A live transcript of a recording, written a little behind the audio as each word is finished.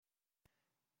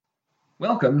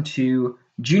Welcome to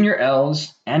Junior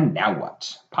L's And Now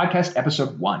What, podcast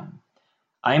episode 1.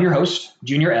 I am your host,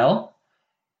 Junior L.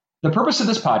 The purpose of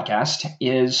this podcast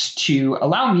is to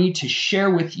allow me to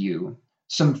share with you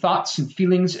some thoughts and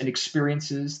feelings and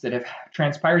experiences that have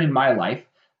transpired in my life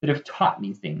that have taught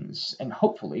me things and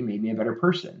hopefully made me a better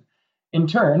person. In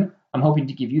turn, I'm hoping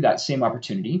to give you that same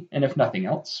opportunity, and if nothing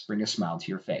else, bring a smile to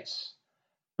your face.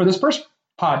 For this first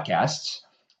podcast,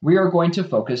 we are going to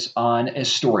focus on a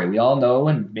story we all know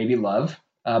and maybe love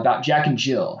about Jack and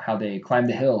Jill, how they climbed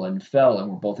the hill and fell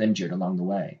and were both injured along the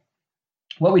way.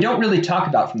 What we don't really talk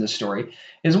about from this story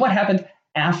is what happened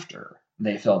after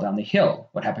they fell down the hill,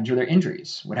 what happened to their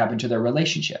injuries, what happened to their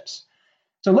relationships.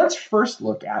 So let's first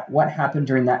look at what happened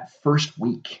during that first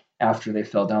week after they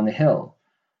fell down the hill.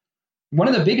 One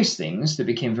of the biggest things that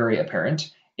became very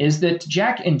apparent is that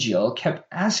Jack and Jill kept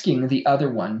asking the other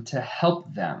one to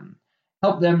help them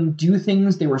do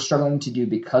things they were struggling to do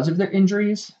because of their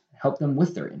injuries, help them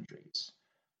with their injuries.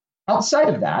 Outside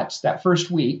of that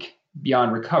first week,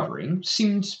 beyond recovering,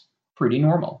 seemed pretty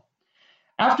normal.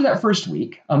 After that first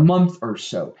week, a month or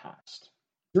so passed.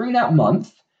 During that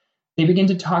month, they began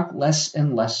to talk less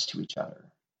and less to each other.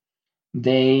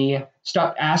 They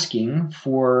stopped asking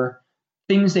for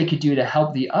things they could do to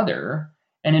help the other,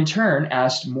 and in turn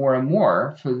asked more and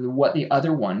more for what the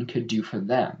other one could do for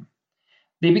them.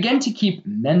 They began to keep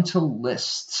mental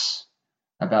lists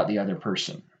about the other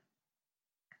person.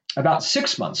 About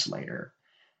 6 months later,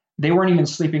 they weren't even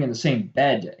sleeping in the same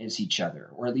bed as each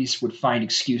other, or at least would find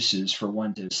excuses for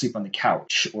one to sleep on the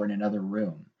couch or in another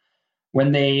room.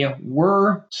 When they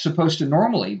were supposed to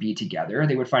normally be together,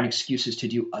 they would find excuses to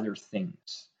do other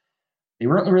things. They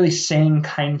weren't really saying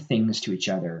kind things to each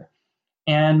other,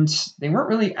 and they weren't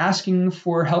really asking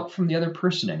for help from the other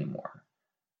person anymore.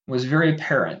 It was very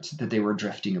apparent that they were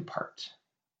drifting apart.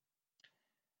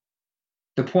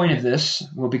 The point of this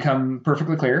will become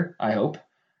perfectly clear, I hope.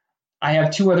 I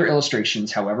have 2 other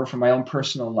illustrations, however, from my own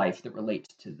personal life that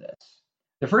relate to this.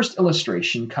 The first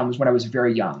illustration comes when I was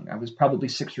very young. I was probably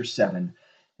 6 or 7,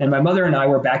 and my mother and I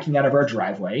were backing out of our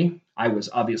driveway. I was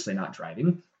obviously not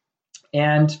driving,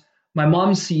 and my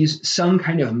mom sees some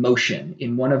kind of motion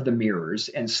in one of the mirrors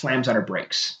and slams on her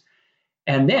brakes,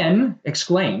 and then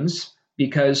exclaims,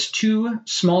 because 2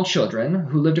 small children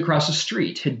who lived across the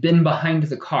street had been behind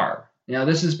the car. Now,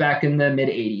 this is back in the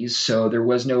mid-'80s, so there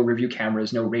was no review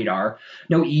cameras, no radar,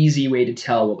 no easy way to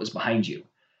tell what was behind you.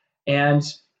 And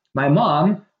my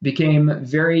mom became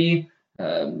very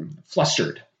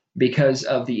flustered because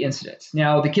of the incident.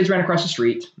 Now, the kids ran across the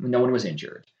street when no one was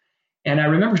injured. And I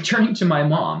remember turning to my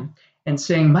mom and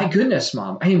saying, "My goodness,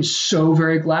 Mom, I am so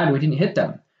very glad we didn't hit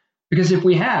them. Because if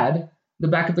we had, the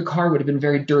back of the car would have been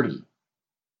very dirty."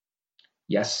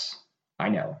 Yes, I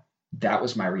know. That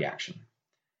was my reaction.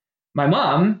 My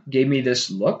mom gave me this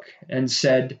look and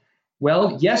said,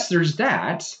 "Well, yes, there's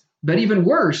that, but even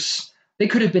worse, they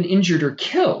could have been injured or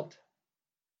killed."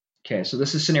 Okay, so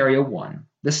this is scenario 1.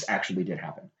 This actually did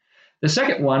happen. The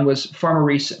second one was far more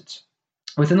recent.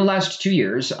 Within the last 2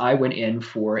 years, I went in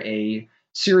for a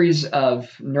series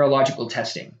of neurological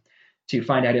testing to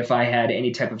find out if I had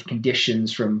any type of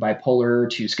conditions from bipolar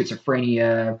to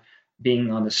schizophrenia,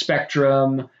 being on the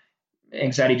spectrum,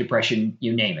 anxiety, depression,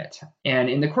 you name it.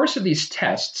 And in the course of these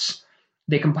tests,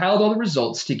 they compiled all the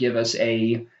results to give us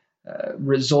a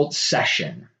results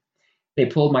session. They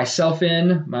pulled myself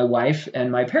in, my wife,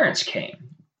 and my parents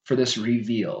came for this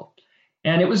reveal.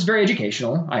 And it was very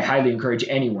educational. I highly encourage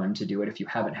anyone to do it if you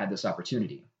haven't had this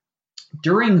opportunity.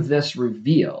 During this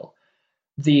reveal,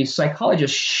 the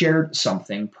psychologist shared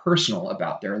something personal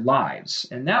about their lives,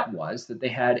 and that was that they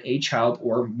had a child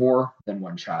or more than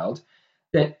one child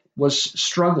that was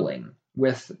struggling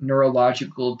with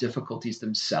neurological difficulties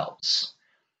themselves.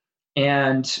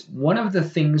 And one of the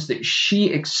things that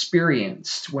she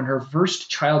experienced when her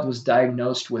first child was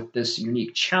diagnosed with this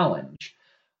unique challenge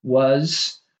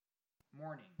was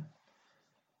mourning.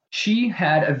 She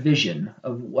had a vision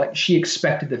of what she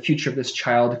expected the future of this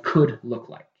child could look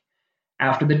like.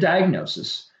 After the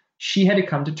diagnosis, she had to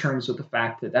come to terms with the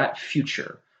fact that that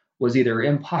future was either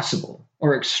impossible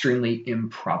or extremely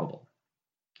improbable.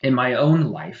 In my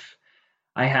own life,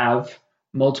 I have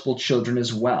multiple children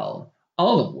as well,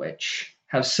 all of which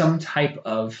have some type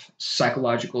of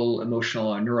psychological, emotional,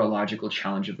 or neurological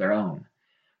challenge of their own.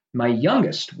 My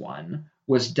youngest one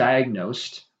was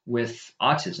diagnosed with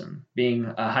autism, being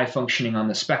high functioning on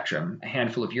the spectrum a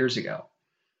handful of years ago.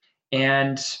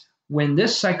 And when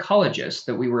this psychologist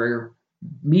that we were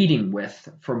meeting with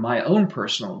for my own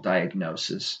personal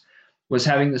diagnosis was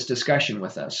having this discussion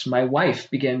with us, my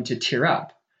wife began to tear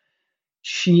up.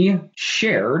 She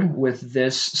shared with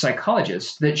this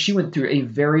psychologist that she went through a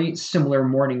very similar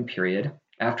mourning period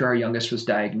after our youngest was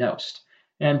diagnosed.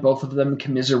 And both of them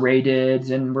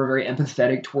commiserated and were very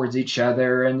empathetic towards each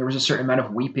other. And there was a certain amount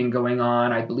of weeping going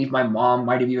on. I believe my mom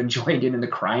might have even joined in the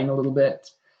crying a little bit.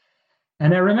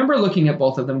 And I remember looking at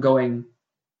both of them going,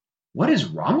 what is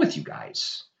wrong with you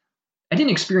guys? I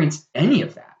didn't experience any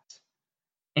of that.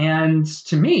 And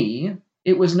to me,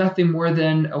 it was nothing more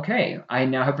than, okay, I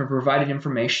now have been provided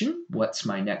information. What's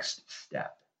my next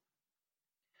step?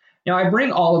 Now, I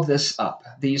bring all of this up,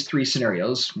 these three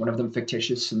scenarios, one of them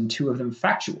fictitious and two of them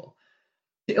factual,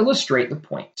 to illustrate the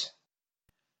point.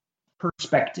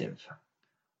 Perspective.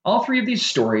 All three of these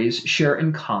stories share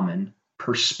in common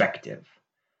perspective.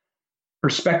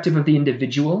 Perspective of the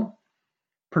individual,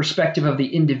 perspective of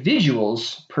the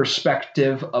individual's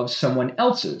perspective of someone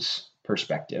else's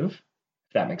perspective,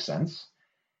 if that makes sense,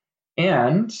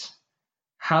 and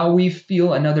how we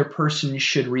feel another person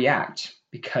should react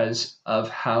because of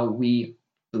how we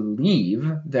believe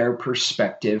their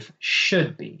perspective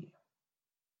should be.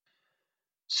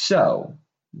 So,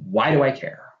 why do I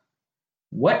care?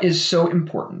 What is so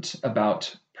important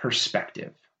about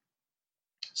perspective?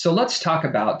 So let's talk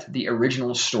about the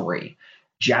original story,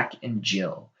 Jack and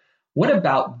Jill. What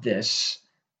about this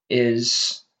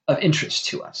is of interest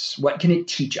to us? What can it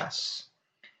teach us?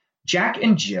 Jack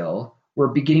and Jill were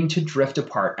beginning to drift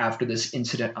apart after this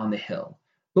incident on the hill.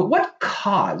 But what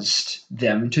caused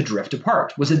them to drift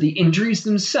apart? Was it the injuries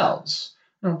themselves?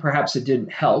 Well, perhaps it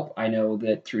didn't help. I know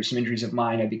that through some injuries of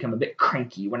mine, I become a bit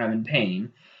cranky when I'm in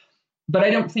pain. But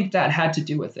I don't think that had to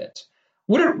do with it.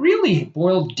 What it really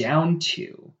boiled down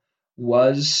to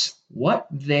was what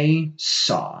they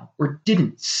saw or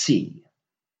didn't see.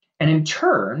 And in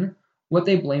turn, what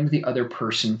they blamed the other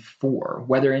person for,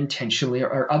 whether intentionally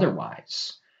or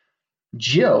otherwise.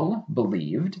 Jill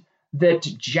believed that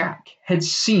Jack had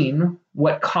seen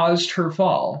what caused her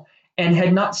fall and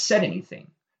had not said anything,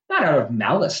 not out of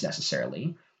malice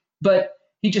necessarily, but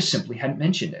he just simply hadn't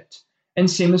mentioned it.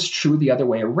 And same is true the other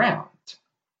way around.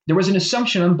 There was an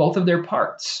assumption on both of their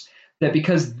parts that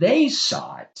because they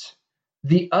saw it,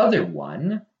 the other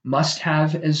one must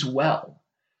have as well.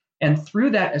 And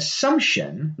through that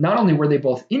assumption, not only were they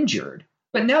both injured,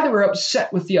 but now they were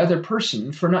upset with the other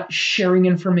person for not sharing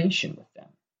information with them.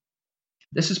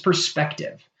 This is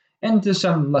perspective, and to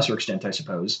some lesser extent, I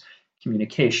suppose,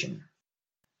 communication.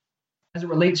 As it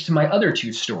relates to my other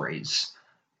two stories,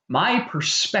 my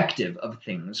perspective of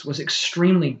things was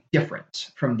extremely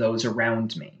different from those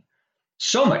around me.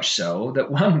 So much so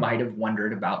that one might have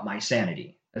wondered about my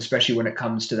sanity, especially when it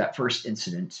comes to that first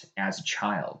incident as a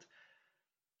child.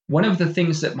 One of the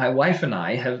things that my wife and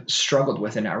I have struggled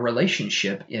with in our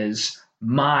relationship is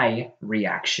my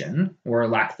reaction, or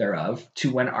lack thereof,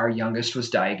 to when our youngest was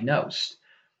diagnosed.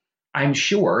 I'm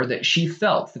sure that she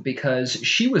felt that because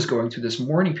she was going through this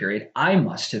mourning period, I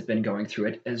must have been going through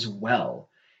it as well.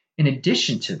 In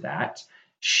addition to that,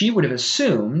 she would have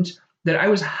assumed that I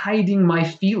was hiding my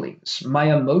feelings,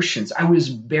 my emotions. I was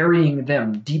burying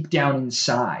them deep down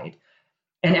inside.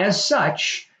 And as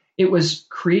such, it was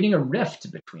creating a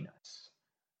rift between us.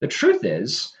 The truth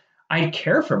is, I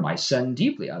care for my son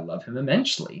deeply. I love him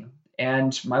immensely.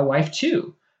 And my wife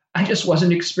too. I just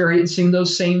wasn't experiencing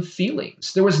those same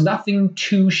feelings. There was nothing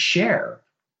to share.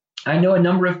 I know a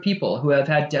number of people who have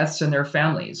had deaths in their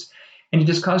families, and it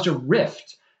just caused a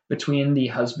rift between the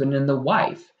husband and the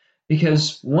wife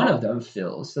because one of them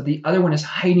feels that the other one is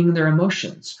hiding their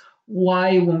emotions.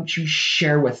 Why won't you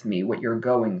share with me what you're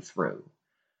going through?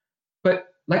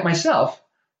 But like myself,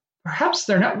 perhaps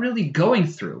they're not really going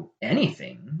through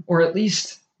anything, or at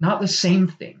least not the same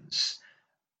things.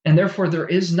 And therefore, there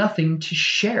is nothing to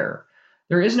share.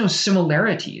 There is no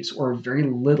similarities or very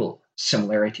little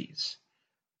similarities.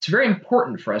 It's very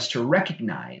important for us to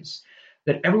recognize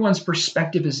that everyone's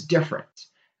perspective is different,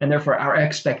 and therefore our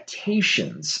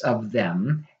expectations of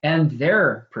them and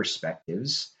their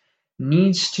perspectives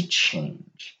needs to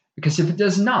change. Because if it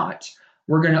does not,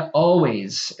 we're going to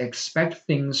always expect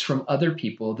things from other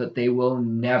people that they will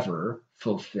never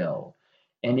fulfill,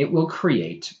 and it will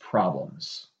create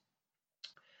problems.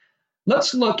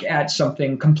 Let's look at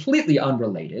something completely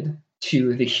unrelated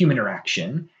to the human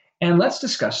interaction, and let's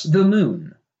discuss the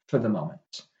moon for the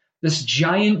moment. This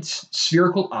giant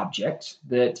spherical object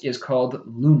that is called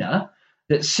Luna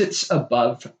that sits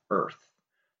above Earth.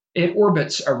 It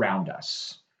orbits around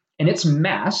us, and its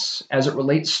mass, as it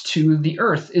relates to the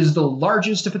Earth, is the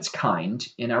largest of its kind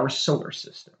in our solar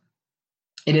system.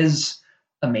 It is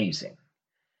amazing.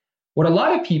 What a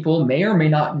lot of people may or may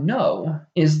not know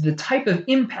is the type of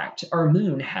impact our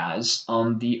moon has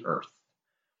on the Earth.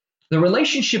 The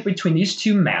relationship between these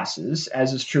two masses,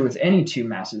 as is true with any two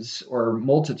masses or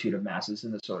multitude of masses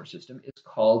in the solar system, is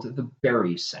called the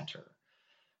barycenter,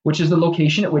 which is the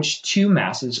location at which two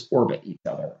masses orbit each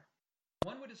other.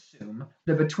 One would assume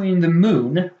that between the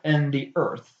moon and the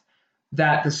Earth,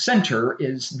 that the center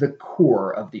is the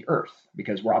core of the Earth,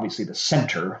 because we're obviously the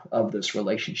center of this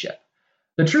relationship.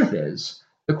 The truth is,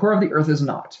 the core of the Earth is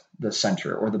not the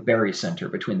center or the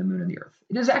barycenter between the moon and the Earth.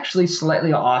 It is actually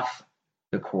slightly off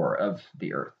the core of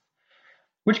the Earth,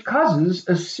 which causes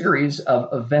a series of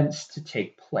events to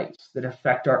take place that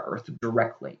affect our Earth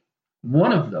directly.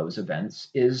 One of those events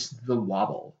is the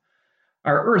wobble.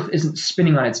 Our Earth isn't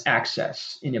spinning on its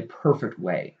axis in a perfect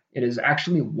way. It is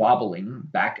actually wobbling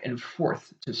back and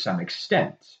forth to some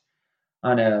extent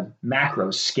on a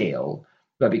macro scale,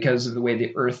 but because of the way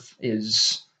the Earth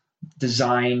is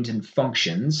designed and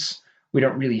functions, we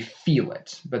don't really feel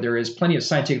it, but there is plenty of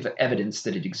scientific evidence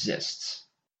that it exists.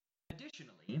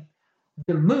 Additionally,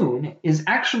 the moon is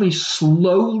actually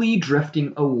slowly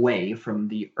drifting away from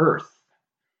the Earth.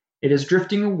 It is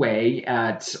drifting away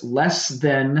at less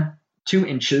than 2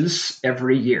 inches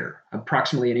every year,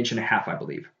 approximately 1.5 inches, I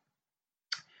believe.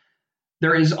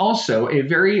 There is also a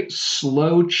very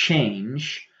slow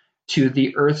change to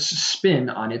the Earth's spin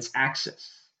on its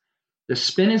axis. The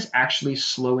spin is actually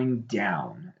slowing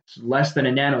down. It's less than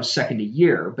a nanosecond a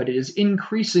year, but it is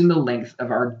increasing the length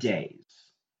of our days.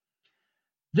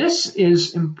 This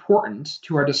is important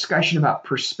to our discussion about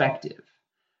perspective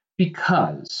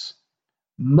because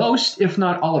most, if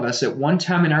not all of us, at one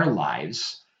time in our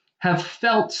lives have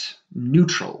felt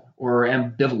neutral or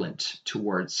ambivalent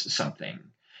towards something.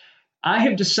 I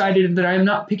have decided that I am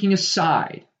not picking a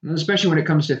side, especially when it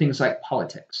comes to things like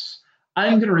politics.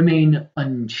 I'm going to remain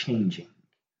unchanging.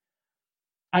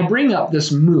 I bring up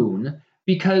this moon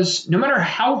because no matter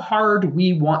how hard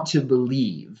we want to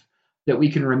believe that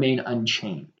we can remain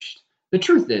unchanged, the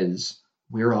truth is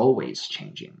we're always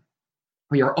changing.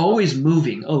 We are always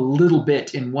moving a little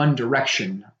bit in one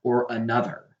direction or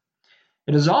another.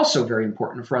 It is also very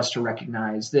important for us to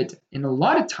recognize that in a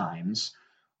lot of times,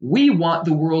 we want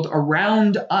the world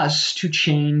around us to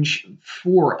change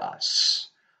for us.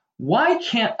 Why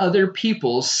can't other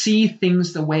people see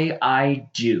things the way I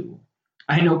do?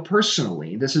 I know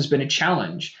personally this has been a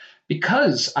challenge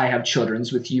because I have children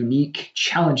with unique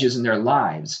challenges in their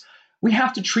lives. We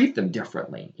have to treat them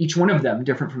differently, each one of them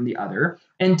different from the other,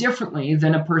 and differently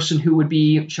than a person who would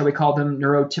be, shall we call them,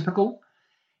 neurotypical.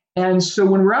 And so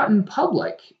when we're out in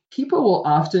public, people will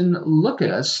often look at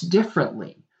us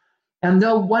differently. And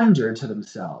they'll wonder to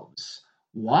themselves,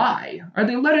 why are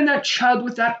they letting that child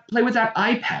play with that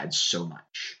iPad so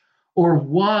much? Or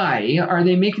why are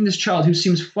they making this child who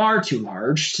seems far too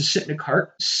large to sit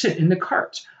in the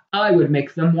cart? I would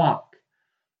make them walk.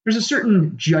 There's a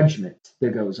certain judgment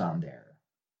that goes on there.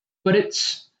 But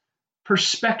it's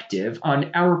perspective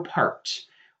on our part.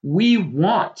 We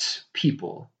want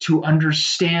people to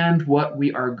understand what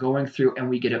we are going through, and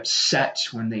we get upset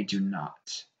when they do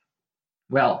not.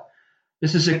 Well,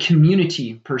 this is a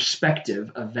community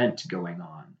perspective event going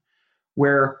on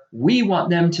where we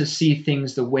want them to see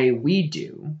things the way we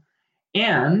do,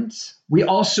 and we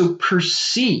also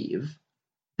perceive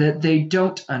that they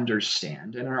don't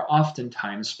understand and are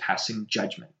oftentimes passing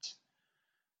judgment.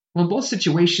 Well, both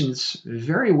situations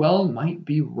very well might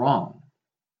be wrong.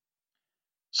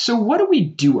 So what do we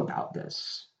do about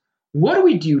this? What do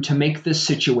we do to make this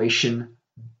situation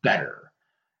better?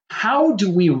 How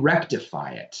do we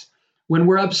rectify it when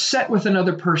we're upset with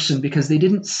another person because they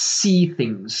didn't see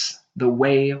things the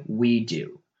way we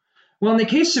do? Well, in the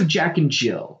case of Jack and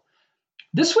Jill,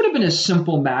 this would have been a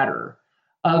simple matter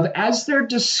of, as they're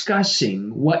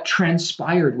discussing what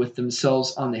transpired with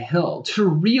themselves on the hill, to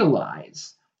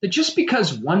realize that just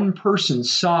because one person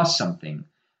saw something,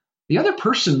 the other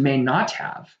person may not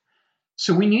have.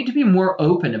 So we need to be more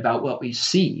open about what we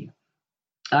see.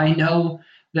 I know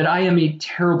that I am a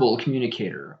terrible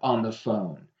communicator on the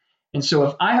phone. And so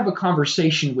if I have a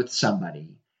conversation with somebody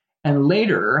and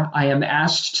later I am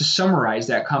asked to summarize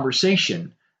that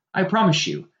conversation, I promise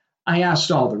you, I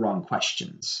asked all the wrong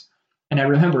questions and I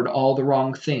remembered all the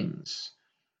wrong things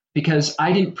because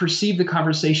I didn't perceive the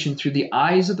conversation through the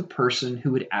eyes of the person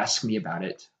who would ask me about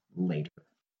it later.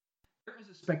 There is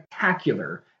a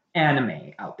spectacular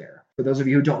anime out there. For those of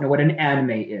you who don't know what an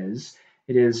anime is,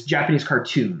 it is Japanese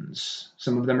cartoons.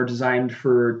 Some of them are designed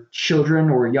for children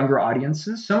or younger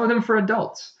audiences, some of them for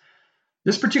adults.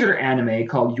 This particular anime,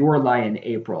 called Your Lie in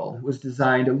April, was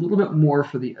designed a little bit more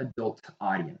for the adult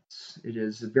audience. It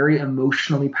is very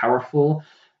emotionally powerful,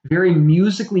 very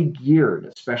musically geared,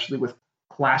 especially with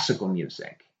classical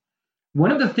music.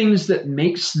 One of the things that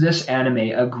makes this anime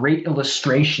a great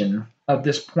illustration of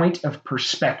this point of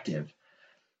perspective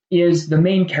is the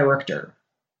main character.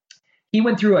 He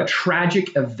went through a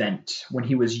tragic event when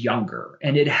he was younger,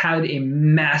 and it had a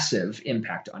massive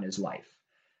impact on his life.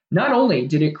 Not only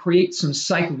did it create some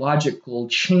psychological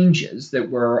changes that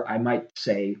were, I might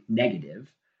say,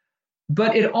 negative,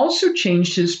 but it also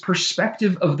changed his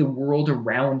perspective of the world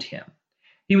around him.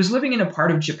 He was living in a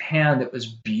part of Japan that was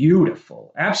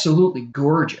beautiful, absolutely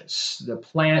gorgeous. The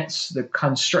plants,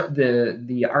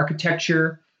 the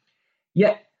architecture.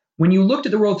 Yet when you looked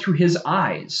at the world through his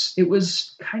eyes, it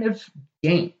was kind of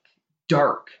dank,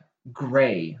 dark,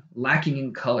 gray, lacking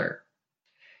in color.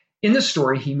 In the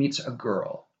story, he meets a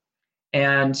girl,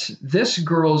 and this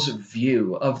girl's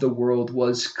view of the world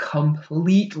was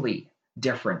completely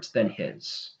different than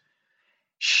his.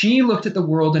 She looked at the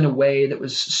world in a way that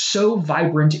was so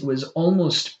vibrant it was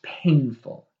almost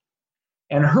painful.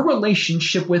 And her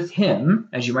relationship with him,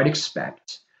 as you might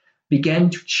expect,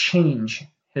 began to change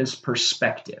his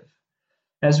perspective.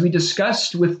 As we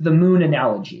discussed with the moon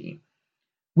analogy,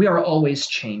 we are always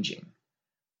changing.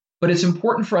 But it's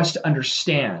important for us to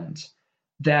understand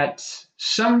that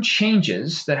some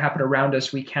changes that happen around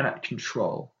us we cannot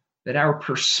control, that our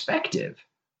perspective,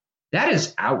 that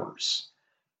is ours.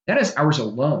 That is ours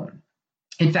alone.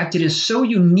 In fact, it is so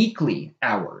uniquely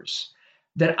ours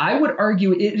that I would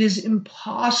argue it is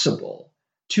impossible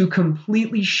to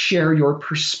completely share your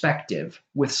perspective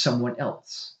with someone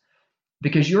else,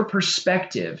 because your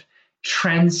perspective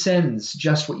transcends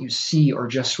just what you see or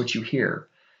just what you hear.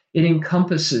 It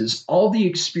encompasses all the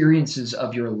experiences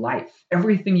of your life,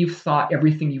 everything you've thought,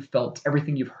 everything you've felt,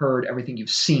 everything you've heard, everything you've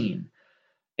seen.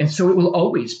 And so it will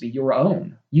always be your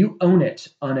own. You own it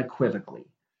unequivocally,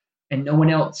 and no one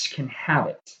else can have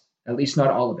it, at least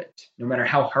not all of it, no matter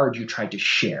how hard you try to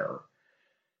share.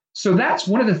 So that's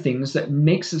one of the things that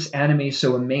makes this anime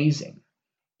so amazing,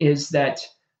 is that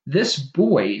this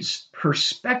boy's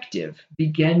perspective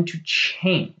began to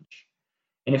change.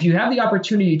 And if you have the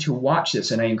opportunity to watch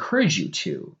this, and I encourage you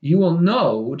to, you will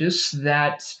notice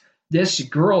that this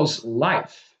girl's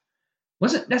life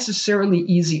wasn't necessarily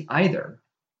easy either.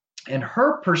 And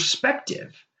her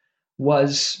perspective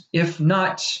was, if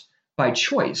not by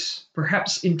choice,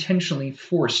 perhaps intentionally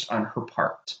forced on her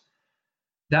part.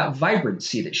 That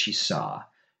vibrancy that she saw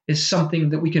is something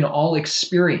that we can all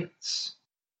experience.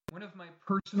 One of my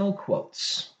personal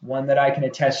quotes, one that I can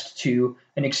attest to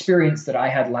an experience that I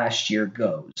had last year,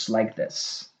 goes like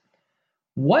this: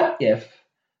 what if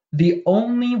the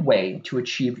only way to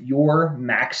achieve your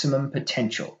maximum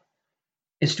potential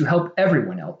is to help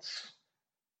everyone else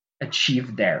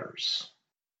achieve theirs?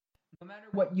 No matter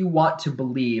what you want to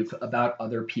believe about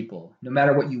other people, no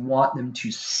matter what you want them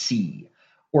to see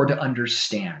or to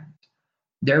understand,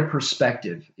 their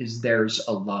perspective is theirs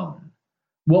alone.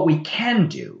 What we can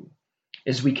do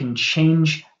is we can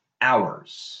change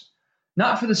ours,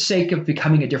 not for the sake of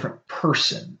becoming a different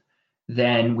person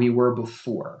than we were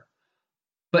before,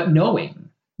 but knowing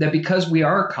that because we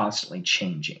are constantly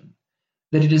changing,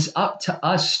 that it is up to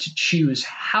us to choose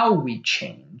how we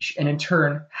change and in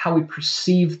turn how we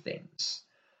perceive things.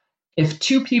 If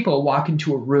two people walk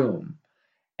into a room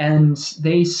and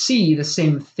they see the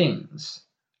same things,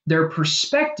 their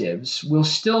perspectives will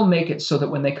still make it so that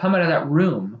when they come out of that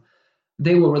room,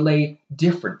 they will relay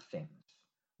different things.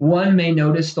 One may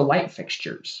notice the light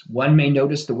fixtures, one may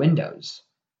notice the windows.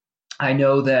 I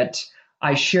know that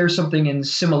I share something in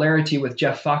similarity with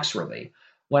Jeff Foxworthy.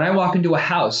 When I walk into a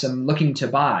house I'm looking to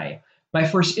buy, my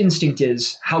first instinct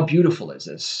is, how beautiful is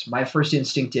this? My first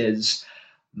instinct is,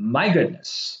 my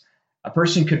goodness, a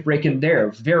person could break in there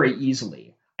very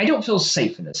easily. I don't feel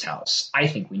safe in this house. I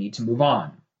think we need to move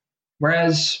on.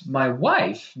 Whereas my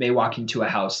wife may walk into a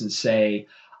house and say,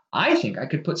 I think I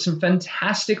could put some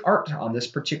fantastic art on this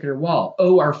particular wall.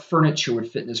 Oh, our furniture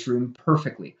would fit in this room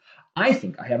perfectly. I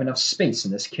think I have enough space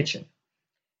in this kitchen.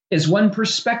 Is one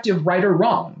perspective right or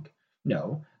wrong?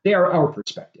 No, they are our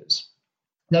perspectives.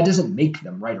 That doesn't make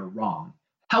them right or wrong.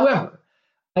 However,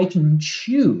 I can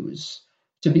choose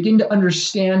to begin to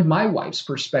understand my wife's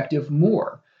perspective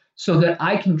more so that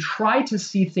I can try to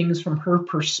see things from her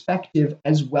perspective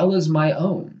as well as my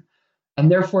own.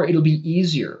 And therefore, it'll be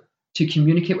easier to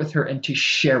communicate with her and to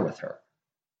share with her.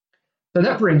 So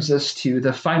that brings us to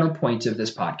the final point of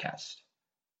this podcast.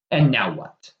 And now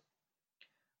what?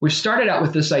 We started out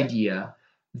with this idea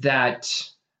that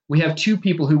we have two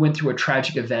people who went through a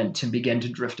tragic event and began to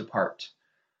drift apart.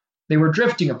 They were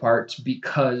drifting apart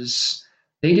because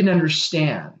they didn't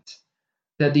understand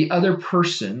that the other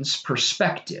person's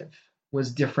perspective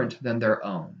was different than their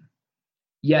own.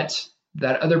 Yet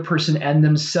That other person and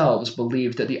themselves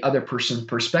believed that the other person's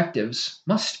perspectives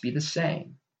must be the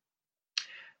same.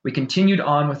 We continued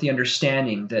on with the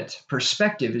understanding that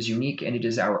perspective is unique and it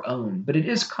is our own, but it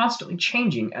is constantly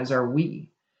changing, as are we.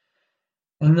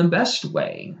 And the best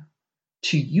way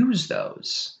to use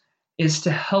those is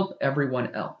to help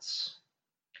everyone else.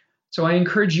 So I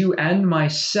encourage you and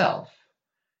myself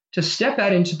to step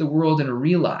out into the world and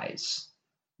realize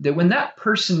that when that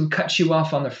person cuts you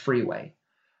off on the freeway,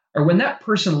 or when that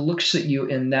person looks at you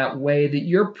in that way, that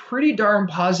you're pretty darn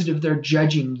positive they're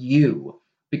judging you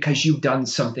because you've done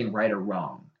something right or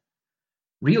wrong.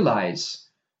 Realize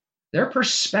their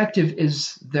perspective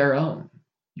is their own.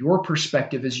 Your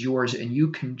perspective is yours, and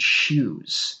you can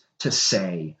choose to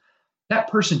say, that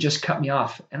person just cut me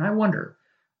off, and I wonder,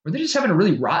 were they just having a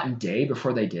really rotten day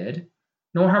before they did?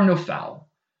 No harm, no foul.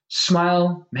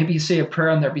 Smile, maybe say a prayer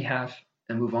on their behalf,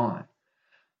 and move on.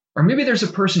 Or maybe there's a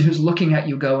person who's looking at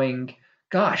you going,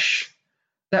 gosh,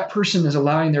 that person is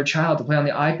allowing their child to play on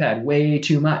the iPad way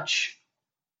too much.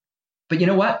 But you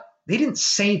know what? They didn't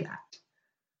say that.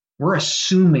 We're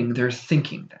assuming they're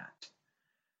thinking that.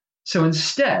 So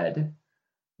instead,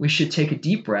 we should take a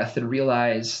deep breath and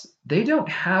realize they don't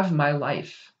have my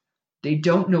life. They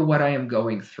don't know what I am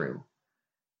going through.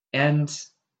 And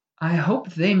I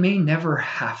hope they may never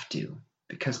have to,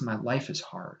 because my life is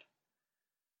hard.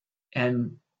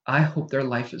 And I hope their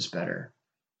life is better.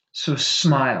 So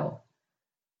smile.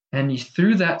 And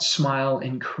through that smile,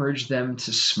 encourage them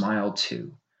to smile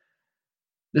too.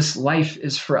 This life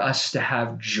is for us to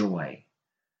have joy.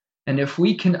 And if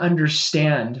we can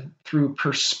understand through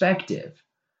perspective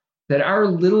that our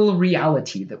little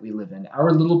reality that we live in,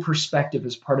 our little perspective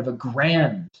is part of a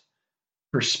grand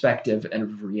perspective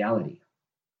and reality.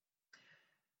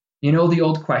 You know the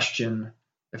old question,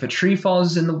 if a tree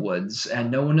falls in the woods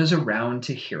and no one is around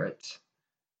to hear it,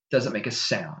 does it make a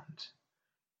sound?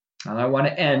 And I want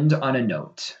to end on a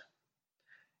note.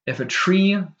 If a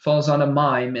tree falls on a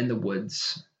mime in the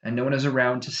woods and no one is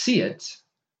around to see it,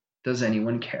 does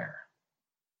anyone care?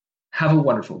 Have a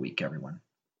wonderful week, everyone.